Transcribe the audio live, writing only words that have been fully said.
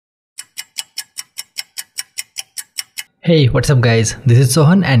Hey, what's up guys? This is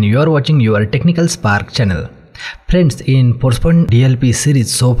Sohan and you are watching your Technical Spark channel. Friends, in Forcepoint DLP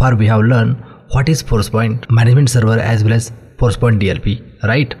series so far we have learned what is Forcepoint management server as well as Forcepoint DLP,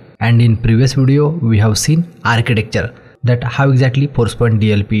 right? And in previous video we have seen architecture, that how exactly Forcepoint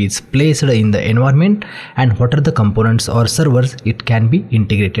DLP is placed in the environment and what are the components or servers it can be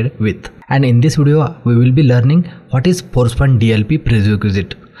integrated with. And in this video we will be learning what is Forcepoint DLP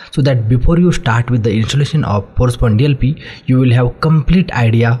prerequisite, so that before you start with the installation of Forcepoint DLP, you will have complete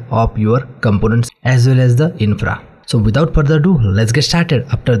idea of your components as well as the infra. So without further ado, let's get started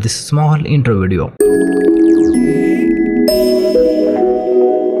after this small intro video.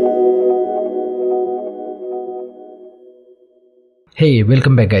 Hey,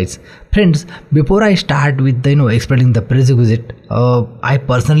 welcome back guys. Friends, before I start with the explaining the prerequisite, I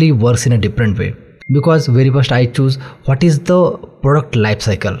personally works in a different way. Because very first I choose what is the product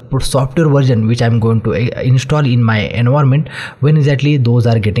lifecycle, put software version which I'm going to install in my environment, when exactly those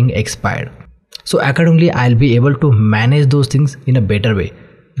are getting expired. So accordingly I'll be able to manage those things in a better way.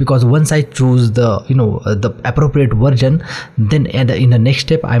 Because once I choose the the appropriate version, then in the next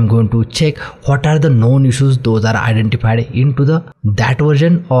step I'm going to check what are the known issues those are identified into that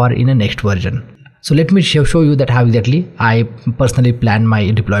version or in a next version. So let me show you that how exactly I personally plan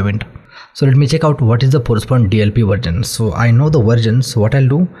my deployment. So let me check out what is the Forcepoint DLP version. So I know the version, so what I'll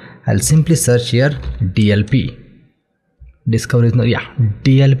do, I'll simply search here DLP. Discover is no,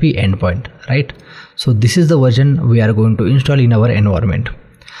 DLP endpoint, right? So this is the version we are going to install in our environment.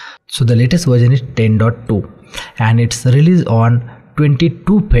 So the latest version is 10.2 and it's released on 22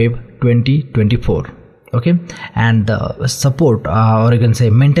 Feb 2024. Okay, and the support or you can say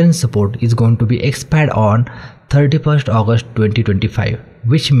maintenance support is going to be expired on 31st August 2025,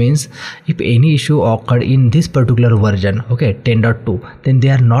 which means if any issue occurred in this particular version, okay, 10.2, then they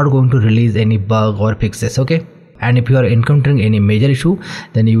are not going to release any bug or fixes. Okay, and if you are encountering any major issue,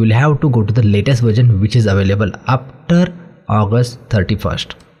 then you will have to go to the latest version which is available after August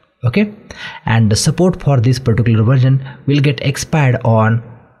 31st. Okay, and the support for this particular version will get expired on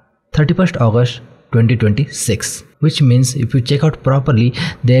 31st August 2026, which means if you check out properly,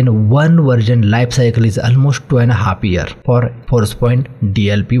 then one version life cycle is almost 2.5 years for Forcepoint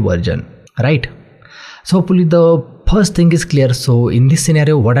DLP version, right? So hopefully the first thing is clear. So in this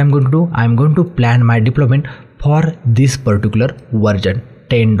scenario, what I'm going to do, I'm going to plan my deployment for this particular version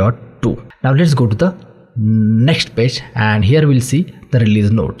 10.2. Now let's go to the next page and here we'll see the release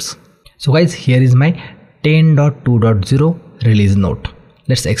notes. So guys, here is my 10.2.0 release note.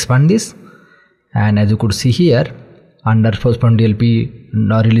 Let's expand this. And as you could see here under Forcepoint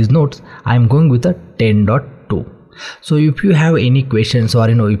DLP release notes, I am going with a 10.2. So if you have any questions or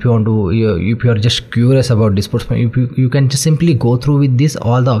if you want to if you are just curious about this Forcepoint, you can just simply go through with this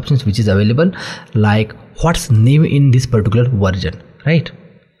all the options which is available, like what's new in this particular version, right?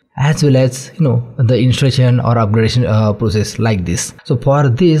 As well as the installation or upgradation process like this. So for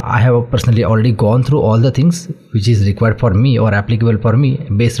this I have personally already gone through all the things which is required for me or applicable for me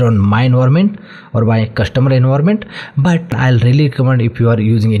based on my environment or my customer environment. But I'll really recommend, if you are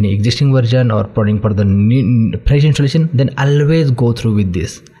using any existing version or planning for the new fresh installation, then always go through with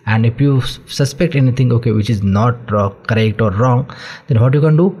this. And if you suspect anything which is not correct or wrong, then what you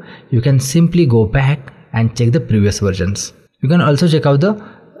can do, you can simply go back and check the previous versions. You can also check out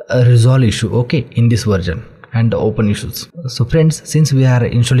the resolve issue in this version and the open issues. So friends, since we are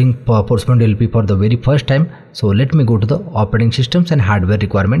installing Forcepoint DLP for the very first time, so let me go to the operating systems and hardware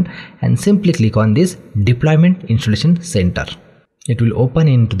requirement and simply click on this deployment installation center. It will open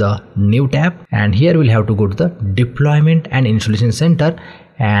into the new tab and here we'll have to go to the deployment and installation center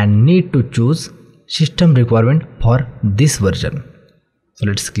and need to choose system requirement for this version. So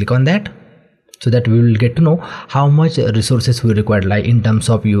let's click on that, so that we will get to know how much resources we require, like in terms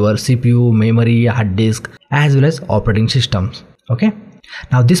of your CPU, memory, hard disk, as well as operating systems. Okay,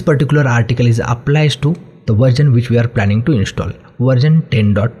 now this particular article is applies to the version which we are planning to install, version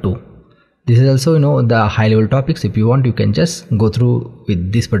 10.2. This is also the high level topics. If you want, you can just go through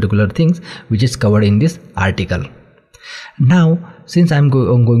with these particular things which is covered in this article. Now since I'm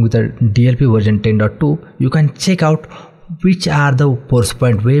going with the DLP version 10.2, you can check out which are the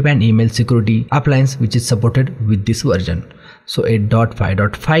Forcepoint web and email security appliance which is supported with this version. So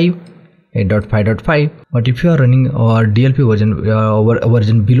 8.5.5, 8.5.5. but if you are running DLP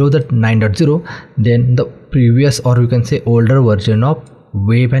version below that 9.0, then the previous or you can say older version of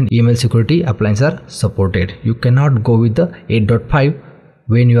web and email security appliances are supported. You cannot go with the 8.5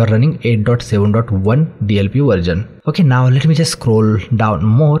 when you are running 8.7.1 DLP version. Okay, now let me just scroll down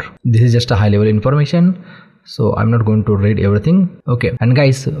more. This is just a high level information. So I'm not going to read everything. Okay, and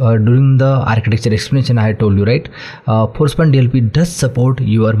guys, during the architecture explanation I told you, right, Forcepoint DLP does support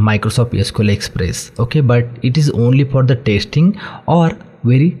your Microsoft SQL Express, okay, but it is only for the testing or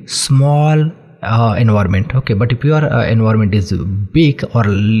very small environment, okay. But if your environment is big or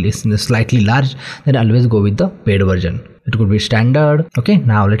slightly large, then always go with the paid version. It could be standard. Okay,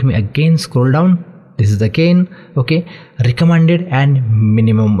 now let me again scroll down. This is again, okay, recommended and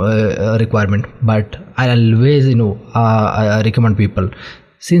minimum requirement, but I always recommend people,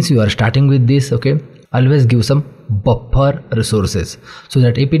 since you are starting with this, okay, always give some buffer resources, so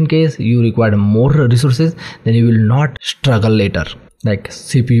that if in case you require more resources, then you will not struggle later, like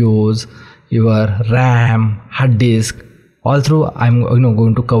CPUs, your RAM, hard disk. All through I'm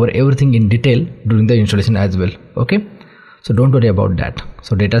going to cover everything in detail during the installation as well, okay. So don't worry about that.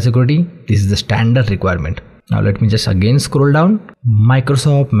 So data security, this is the standard requirement. Now let me just again scroll down.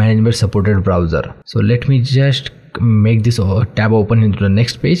 Microsoft Management Supported Browser. So let me just make this tab open into the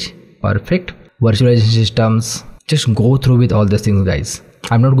next page. Perfect. Virtualization systems. Just go through with all these things, guys.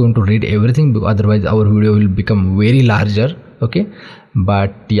 I'm not going to read everything because otherwise our video will become very larger, okay.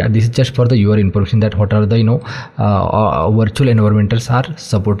 But yeah, this is just for the your information that what are the virtual environments are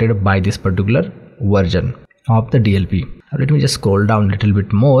supported by this particular version of the DLP. Now let me just scroll down a little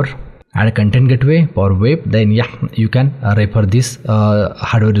bit more. Add a content gateway for web, then yeah, you can refer this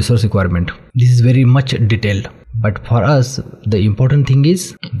hardware resource requirement. This is very much detailed, but for us the important thing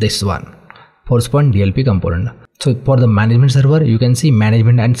is this one, Forcepoint DLP component. So for the management server, you can see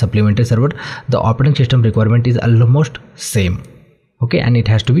management and supplementary server, the operating system requirement is almost same, okay, and it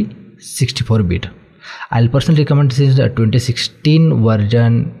has to be 64-bit. I'll personally recommend this is a 2016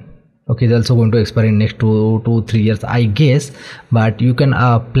 version. Okay, it's also going to expire in next 2-3 years, I guess, but you can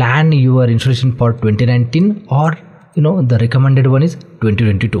plan your installation for 2019, or the recommended one is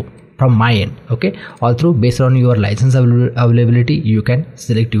 2022 from my end, okay. All through based on your license availability, you can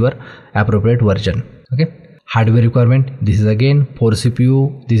select your appropriate version, okay. Hardware requirement, this is again 4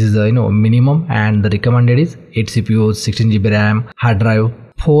 CPU, this is the minimum, and the recommended is 8 CPUs, 16 GB RAM, hard drive,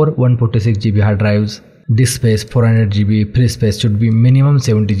 4 146 GB hard drives. Disk space 400 GB, free space should be minimum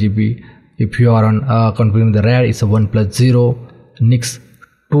 70 GB. If you are on configuring the RAID, it's a 1+0 NICs,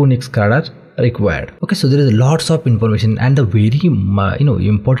 2 NICs card are required. Okay, so there is lots of information, and the very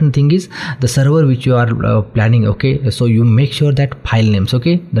important thing is the server which you are planning. Okay, so you make sure that file names,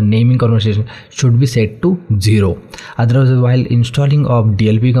 okay, the naming conversation should be set to 0. Otherwise, while installing of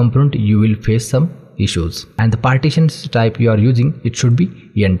DLP component, you will face some issues. And the partitions type you are using, it should be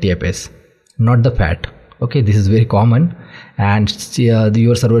NTFS, not the FAT. Okay, this is very common, and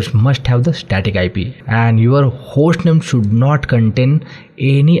your servers must have the static IP, and your host name should not contain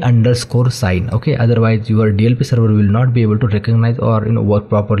any underscore sign, okay. Otherwise your DLP server will not be able to recognize or work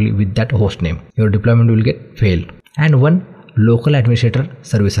properly with that host name. Your deployment will get fail. And one local administrator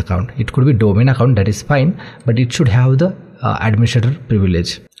service account, it could be domain account, that is fine, but it should have the administrator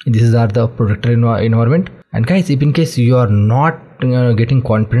privilege. These are the protected environment. And guys, if in case you are not getting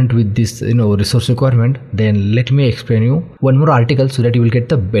confident with this resource requirement, then let me explain you one more article so that you will get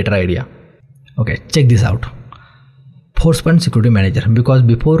the better idea. Okay, check this out. Forcepoint Security Manager, because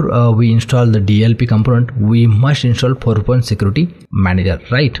before we install the DLP component, we must install Forcepoint Security Manager,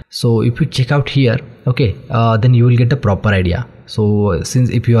 right? So if you check out here, okay, then you will get a proper idea. So since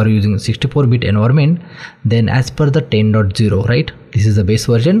if you are using 64-bit environment, then as per the 10.0, right, this is the base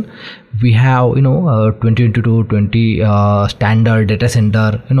version, we have 2022, 20 standard data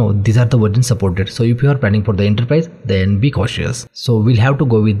center, these are the versions supported. So if you are planning for the enterprise, then be cautious. So we'll have to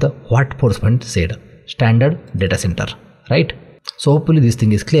go with the what Forcepoint said, standard data center, right? So hopefully this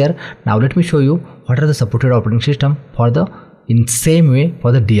thing is clear. Now let me show you what are the supported operating system for the in same way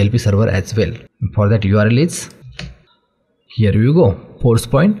for the DLP server as well. For that URL is, here you go,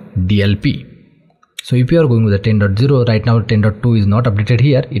 Forcepoint DLP. So if you are going with the 10.0, right now 10.2 is not updated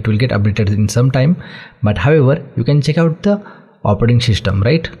here, it will get updated in some time, but however you can check out the operating system,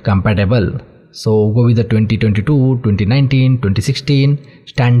 right, compatible. So go with the 2022, 2019, 2016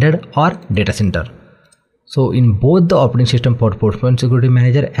 standard or data center. So in both the operating system for Forcepoint Security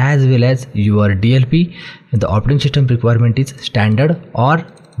Manager as well as your DLP, the operating system requirement is standard or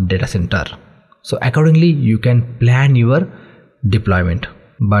data center. So accordingly you can plan your deployment,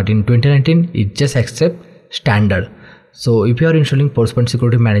 but in 2019 it just accepts standard. So if you are installing Forcepoint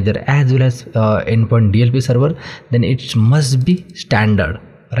Security Manager as well as endpoint DLP server, then it must be standard,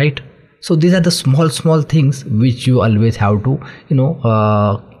 right? So these are the small things which you always have to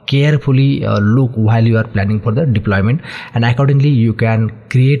carefully look while you are planning for the deployment, and accordingly you can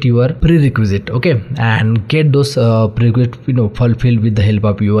create your prerequisite, okay, and get those prerequisite fulfilled with the help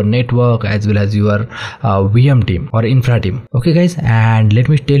of your network as well as your VM team or infra team. Okay guys, and let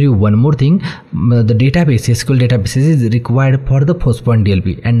me tell you one more thing. The database, SQL databases, is required for the Forcepoint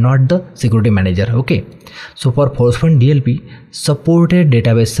DLP and not the security manager. Okay, so for Forcepoint DLP, supported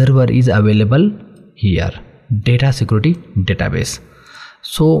database server is available here, data security database.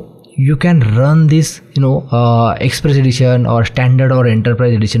 So you can run this express edition or standard or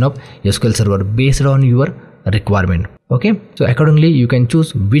enterprise edition of SQL server based on your requirement. Okay, so accordingly you can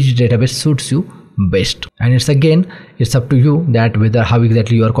choose which database suits you best, and it's up to you that whether how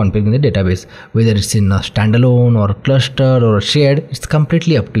exactly you are configuring the database, whether it's in a standalone or cluster or shared, it's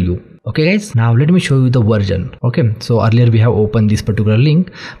completely up to you. Okay guys, now let me show you the version. Okay, so earlier we have opened this particular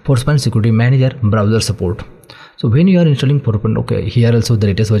link, Forcepoint Security Manager browser support. So when you are installing Forcepoint, okay, here also the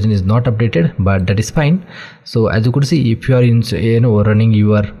latest version is not updated, but that is fine. So as you could see, if you are running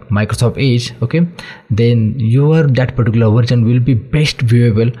your Microsoft Edge, okay, then that particular version will be best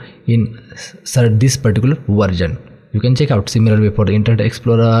viewable in this particular version. You can check out similar way for the Internet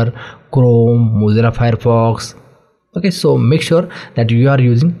Explorer, Chrome, Mozilla Firefox. Okay, so make sure that you are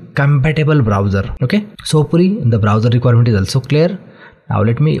using compatible browser. Okay, so hopefully the browser requirement is also clear. Now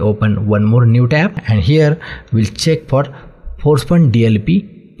let me open one more new tab, and here we'll check for Forcepoint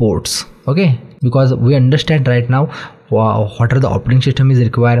DLP ports. Okay, because we understand right now what are the operating system is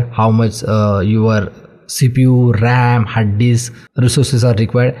required, how much your CPU, RAM, hard disk resources are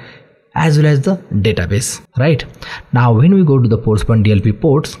required, as well as the database. Right, now when we go to the Forcepoint DLP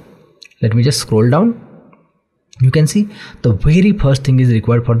ports, let me just scroll down. You can see the very first thing is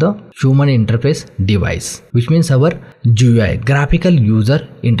required for the human interface device, which means our GUI, graphical user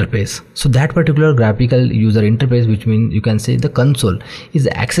interface. So that particular graphical user interface, which means you can say the console, is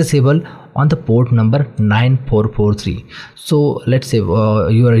accessible on the port number 9443. So let's say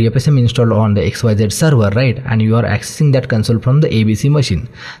your FSM installed on the XYZ server, right, and you are accessing that console from the ABC machine.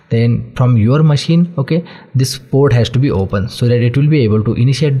 Then from your machine, okay, this port has to be open so that it will be able to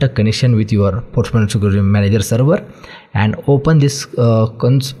initiate the connection with your Forcepoint Security Manager server and open this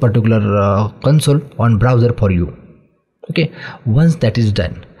particular console on browser for you. Okay, once that is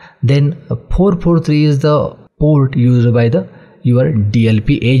done, then 443 is the port used by your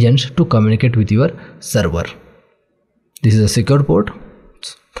DLP agents to communicate with your server. This is a secure port.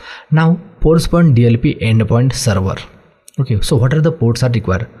 Now Forcepoint DLP endpoint server. Okay, so what are the ports are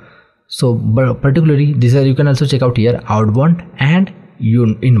required? So particularly these are, you can also check out here, outbound and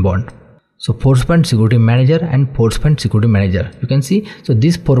inbound. So Forcepoint Security Manager and Forcepoint Security Manager, you can see, so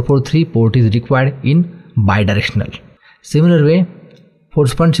this 443 port is required in bidirectional. Similar way,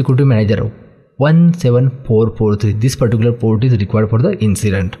 Forcepoint Security Manager 17443, this particular port is required for the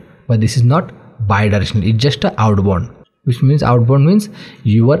incident, but this is not bidirectional, it's just a outbound, which means outbound means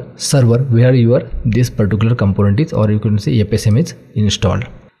your server where this particular component is, or you can say FSM is installed,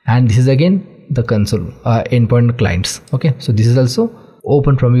 and this is again the console endpoint clients. Okay, so this is also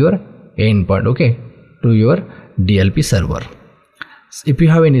open from your endpoint, okay, to your DLP server. If you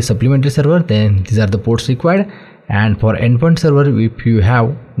have any supplementary server, then these are the ports required, and for endpoint server if you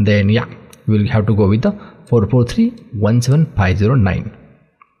have, then yeah, you will have to go with the 443.17509.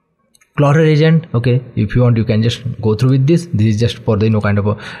 Cloride agent, okay, if you want you can just go through with this. This is just for the kind of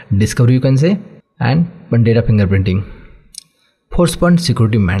a discovery, you can say, and data fingerprinting. Forcepoint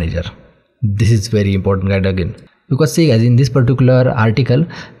Security Manager, this is very important guide again, because see guys, in this particular article,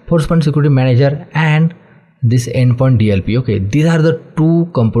 Forcepoint Security Manager and this endpoint DLP, okay, these are the two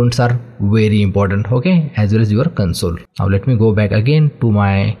components are very important, okay, as well as your console. Now let me go back again to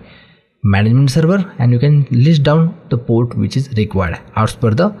my management server, and you can list down the port which is required as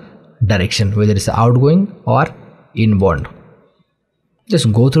per the direction, whether it's outgoing or inbound.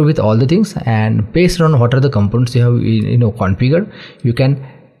 Just go through with all the things, and based on what are the components you have configured, you can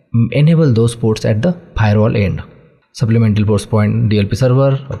enable those ports at the firewall end. Supplemental Forcepoint DLP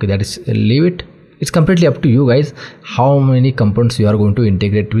server, okay, that is leave it. It's completely up to you guys how many components you are going to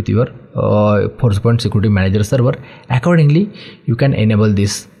integrate with your Forcepoint Security Manager server. Accordingly, you can enable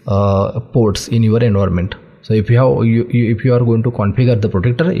these ports in your environment. So if you have if you are going to configure the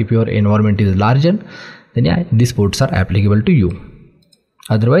protector, if your environment is larger, then yeah, these ports are applicable to you.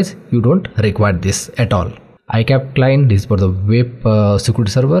 Otherwise, you don't require this at all. ICAP client, this is for the web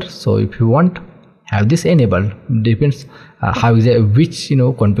security server. So if you want, have this enabled. Depends how is which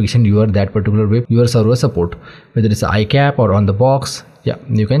configuration that particular web your server support, whether it's ICAP or on the box. Yeah,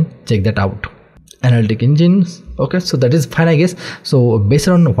 you can check that out. Analytic engines, okay, so that is fine, I guess. So based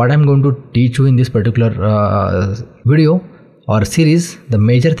on what I'm going to teach you in this particular video, or series, the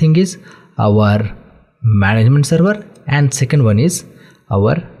major thing is our management server, and second one is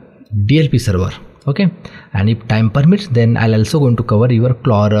our DLP server. Okay, and if time permits, then I'll also going to cover your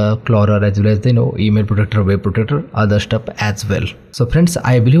Crawler as well as email protector, web protector, other stuff as well. So friends,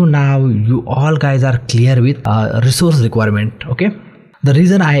 I believe now you all guys are clear with resource requirement. Okay, the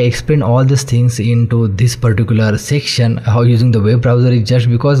reason I explain all these things into this particular section how using the web browser is just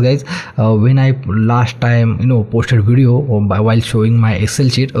because, guys, when I last time posted video while showing my Excel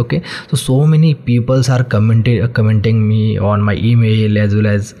sheet, okay, so many peoples are commenting me on my email as well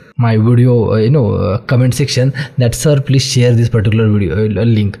as my video comment section that, sir, please share this particular video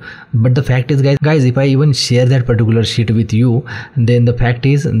link. But the fact is, guys, if I even share that particular sheet with you, then the fact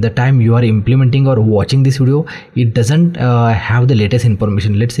is the time you are implementing or watching this video, it doesn't have the latest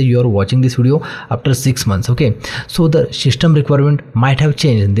information. Let's say you are watching this video after 6 months. Okay, so the system requirement might have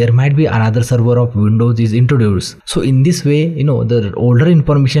changed. There might be another server of Windows is introduced. So in this way, the older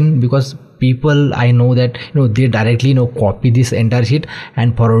information, because people I know that they directly copy this entire sheet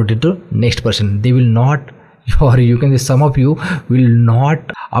and forward it to next person. They will not, or you can say some of you will not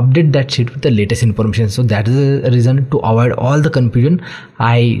update that sheet with the latest information. So that is the reason, to avoid all the confusion,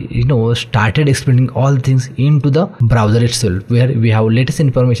 I started explaining all things into the browser itself, where we have latest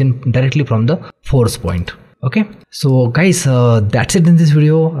information directly from the Forcepoint. Okay, so guys, that's it in this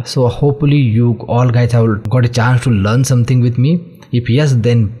video. So hopefully you all guys have got a chance to learn something with me. If yes,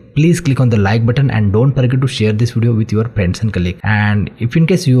 then please click on the like button and don't forget to share this video with your friends and colleagues. And if in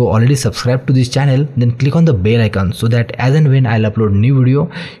case you already subscribed to this channel, then click on the bell icon so that as and when I'll upload new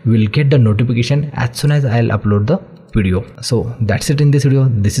video, you will get the notification as soon as I'll upload the video. So that's it in this video.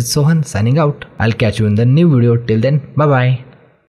 This is Sohan signing out. I'll catch you in the new video. Till then, bye bye.